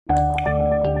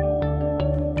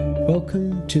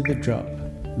Welcome to The Drop,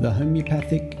 the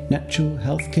homeopathic natural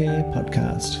healthcare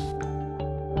podcast.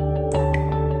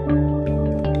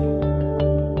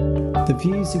 The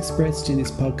views expressed in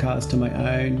this podcast are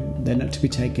my own. They're not to be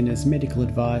taken as medical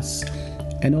advice,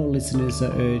 and all listeners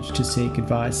are urged to seek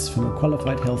advice from a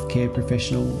qualified healthcare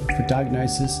professional for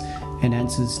diagnosis and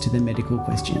answers to their medical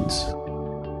questions.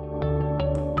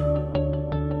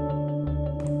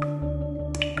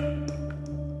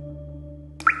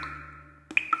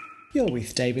 You're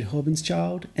with David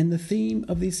Horbinschild, and the theme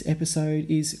of this episode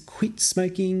is Quit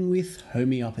Smoking with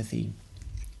Homeopathy.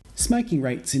 Smoking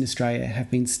rates in Australia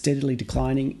have been steadily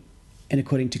declining, and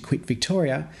according to Quit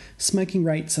Victoria, smoking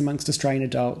rates amongst Australian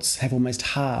adults have almost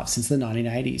halved since the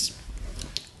 1980s.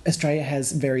 Australia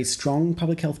has very strong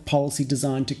public health policy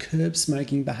designed to curb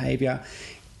smoking behaviour,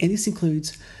 and this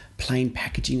includes plain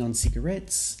packaging on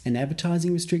cigarettes and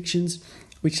advertising restrictions,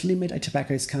 which limit a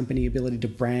tobacco company's ability to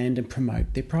brand and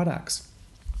promote their products.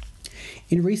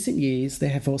 In recent years,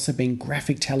 there have also been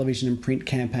graphic television and print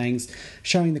campaigns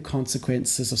showing the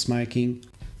consequences of smoking,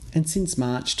 and since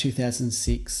March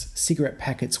 2006, cigarette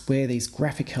packets wear these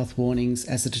graphic health warnings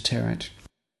as a deterrent.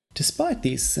 Despite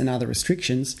this and other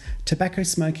restrictions, tobacco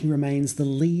smoking remains the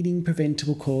leading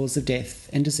preventable cause of death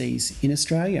and disease in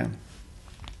Australia.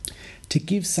 To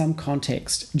give some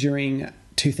context, during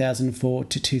 2004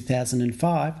 to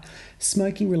 2005,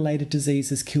 smoking-related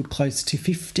diseases killed close to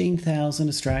 15,000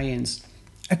 Australians,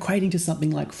 equating to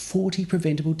something like 40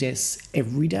 preventable deaths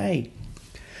every day.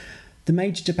 The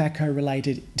major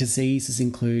tobacco-related diseases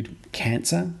include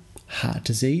cancer, heart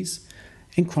disease,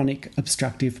 and chronic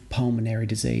obstructive pulmonary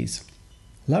disease.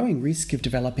 Lowering risk of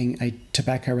developing a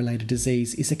tobacco-related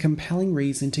disease is a compelling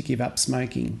reason to give up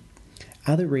smoking.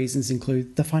 Other reasons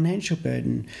include the financial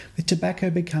burden, with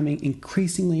tobacco becoming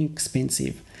increasingly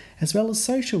expensive, as well as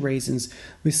social reasons,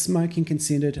 with smoking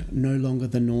considered no longer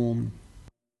the norm.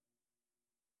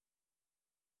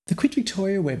 The Quit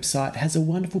Victoria website has a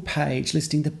wonderful page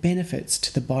listing the benefits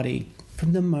to the body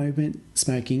from the moment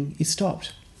smoking is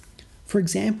stopped. For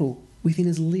example, within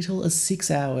as little as 6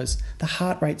 hours, the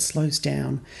heart rate slows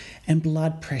down and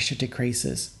blood pressure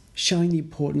decreases, showing the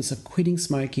importance of quitting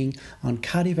smoking on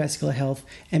cardiovascular health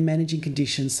and managing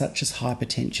conditions such as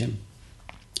hypertension.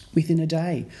 Within a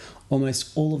day,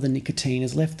 almost all of the nicotine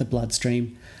has left the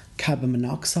bloodstream, carbon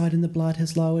monoxide in the blood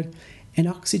has lowered, and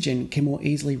oxygen can more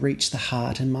easily reach the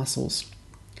heart and muscles.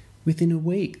 Within a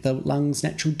week, the lungs'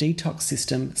 natural detox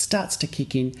system starts to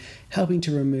kick in, helping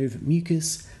to remove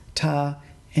mucus, tar,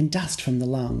 and dust from the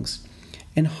lungs,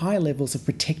 and high levels of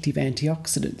protective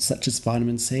antioxidants such as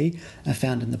vitamin C are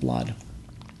found in the blood.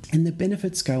 And the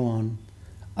benefits go on.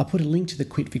 I'll put a link to the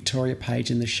Quit Victoria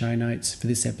page in the show notes for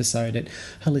this episode at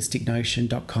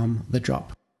holisticnotion.com, The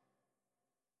Drop.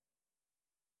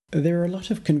 There are a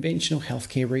lot of conventional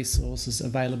healthcare resources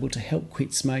available to help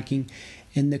quit smoking,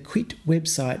 and the Quit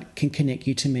website can connect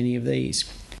you to many of these.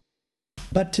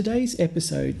 But today's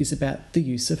episode is about the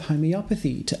use of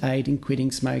homeopathy to aid in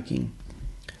quitting smoking.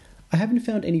 I haven't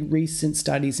found any recent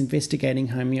studies investigating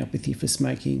homeopathy for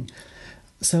smoking,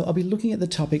 so I'll be looking at the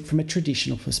topic from a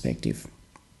traditional perspective.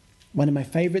 One of my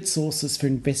favourite sources for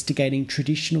investigating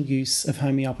traditional use of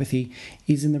homeopathy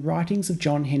is in the writings of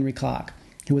John Henry Clarke,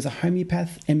 who was a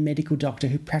homeopath and medical doctor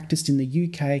who practiced in the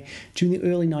UK during the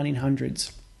early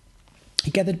 1900s.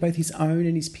 He gathered both his own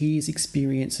and his peers'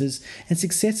 experiences and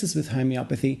successes with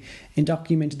homeopathy and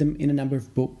documented them in a number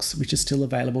of books which are still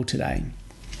available today.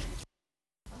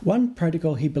 One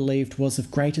protocol he believed was of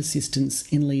great assistance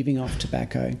in leaving off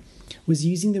tobacco was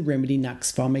using the remedy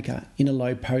nux vomica in a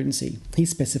low potency. He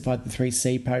specified the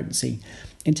 3C potency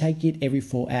and taking it every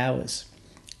 4 hours.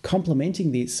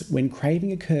 Complementing this, when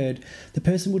craving occurred, the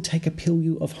person would take a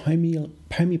pill of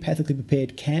homeopathically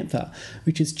prepared camphor,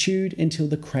 which is chewed until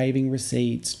the craving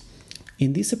recedes.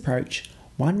 In this approach,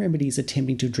 one remedy is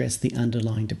attempting to address the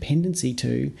underlying dependency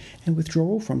to and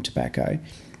withdrawal from tobacco,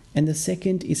 and the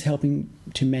second is helping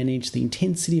to manage the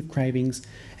intensity of cravings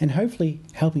and hopefully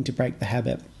helping to break the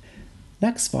habit.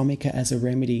 Nux vomica as a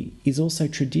remedy is also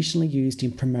traditionally used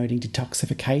in promoting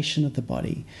detoxification of the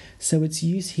body, so its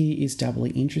use here is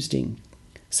doubly interesting.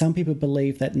 Some people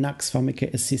believe that nux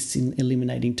vomica assists in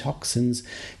eliminating toxins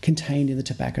contained in the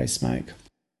tobacco smoke.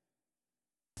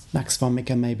 Nux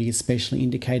vomica may be especially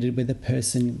indicated where the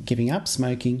person giving up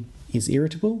smoking is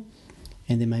irritable,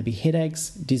 and there may be headaches,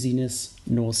 dizziness,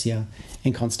 nausea,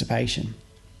 and constipation.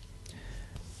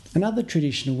 Another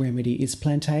traditional remedy is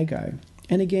plantago,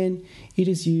 and again, it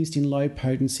is used in low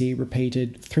potency,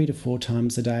 repeated 3 to 4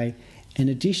 times a day, and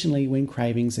additionally when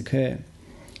cravings occur.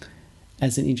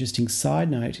 As an interesting side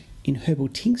note, in herbal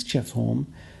tincture form,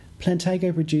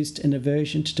 Plantago produced an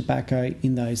aversion to tobacco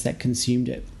in those that consumed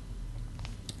it.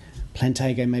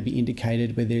 Plantago may be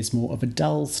indicated where there is more of a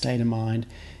dull state of mind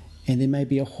and there may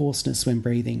be a hoarseness when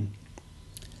breathing.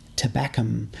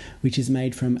 Tobaccum, which is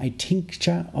made from a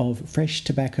tincture of fresh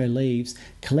tobacco leaves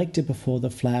collected before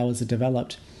the flowers are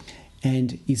developed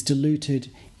and is diluted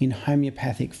in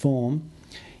homeopathic form,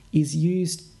 is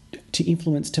used to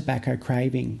influence tobacco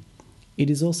craving. It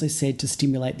is also said to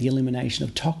stimulate the elimination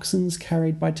of toxins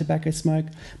carried by tobacco smoke,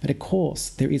 but of course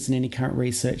there isn't any current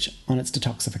research on its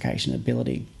detoxification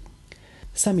ability.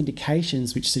 Some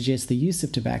indications which suggest the use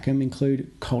of tobacco include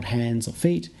cold hands or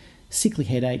feet, sickly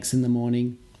headaches in the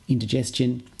morning,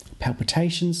 indigestion,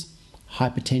 palpitations,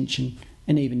 hypertension,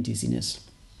 and even dizziness.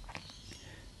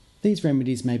 These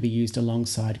remedies may be used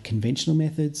alongside conventional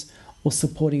methods or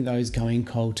supporting those going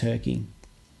cold turkey.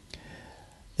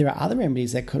 There are other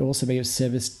remedies that could also be of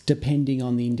service depending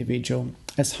on the individual,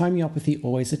 as homeopathy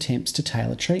always attempts to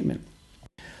tailor treatment.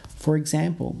 For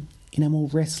example, in a more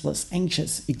restless,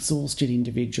 anxious, exhausted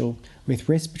individual with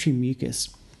respiratory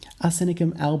mucus,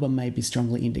 Arsenicum album may be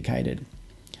strongly indicated.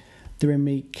 The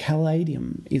remedy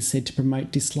caladium is said to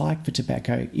promote dislike for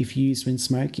tobacco if used when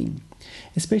smoking,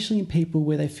 especially in people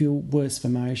where they feel worse for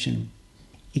motion.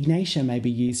 Ignatia may be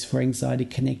used for anxiety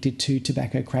connected to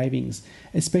tobacco cravings,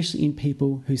 especially in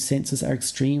people whose senses are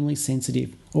extremely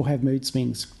sensitive or have mood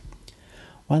swings.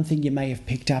 One thing you may have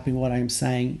picked up in what I'm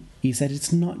saying is that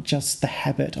it's not just the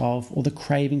habit of or the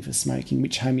craving for smoking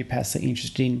which homeopaths are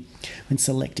interested in when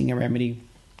selecting a remedy,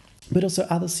 but also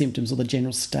other symptoms or the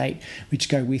general state which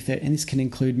go with it, and this can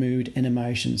include mood and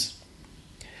emotions.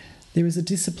 There is a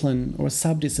discipline or a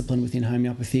sub-discipline within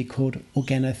homeopathy called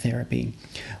organotherapy,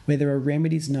 where there are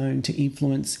remedies known to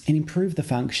influence and improve the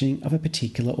functioning of a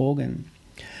particular organ.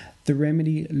 The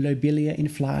remedy Lobelia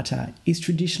inflata is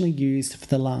traditionally used for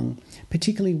the lung,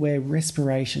 particularly where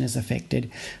respiration is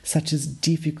affected, such as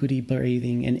difficulty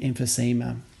breathing and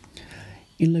emphysema.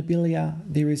 In lobelia,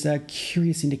 there is a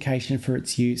curious indication for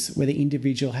its use where the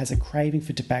individual has a craving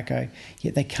for tobacco,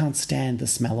 yet they can't stand the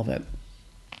smell of it.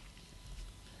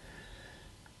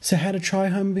 So how to try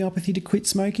homeopathy to quit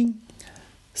smoking?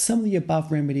 Some of the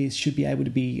above remedies should be able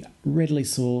to be readily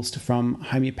sourced from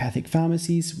homeopathic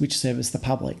pharmacies which service the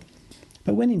public.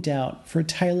 But when in doubt, for a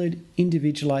tailored,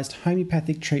 individualised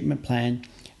homeopathic treatment plan,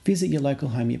 visit your local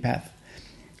homeopath.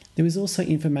 There is also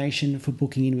information for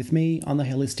booking in with me on the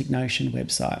Holistic Notion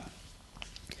website.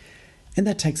 And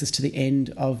that takes us to the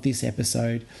end of this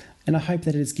episode, and I hope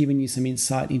that it has given you some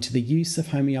insight into the use of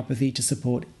homeopathy to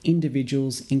support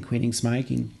individuals in quitting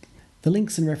smoking. The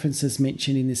links and references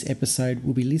mentioned in this episode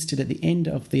will be listed at the end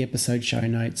of the episode show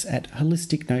notes at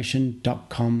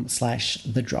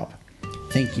holisticnotion.com/thedrop.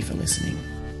 Thank you for listening.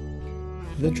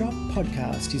 The Drop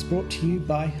podcast is brought to you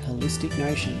by Holistic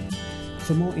Notion.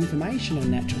 For more information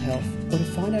on natural health or to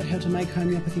find out how to make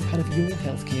homeopathy part of your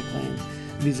healthcare plan,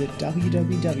 visit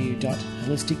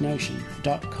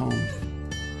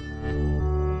www.holisticnotion.com.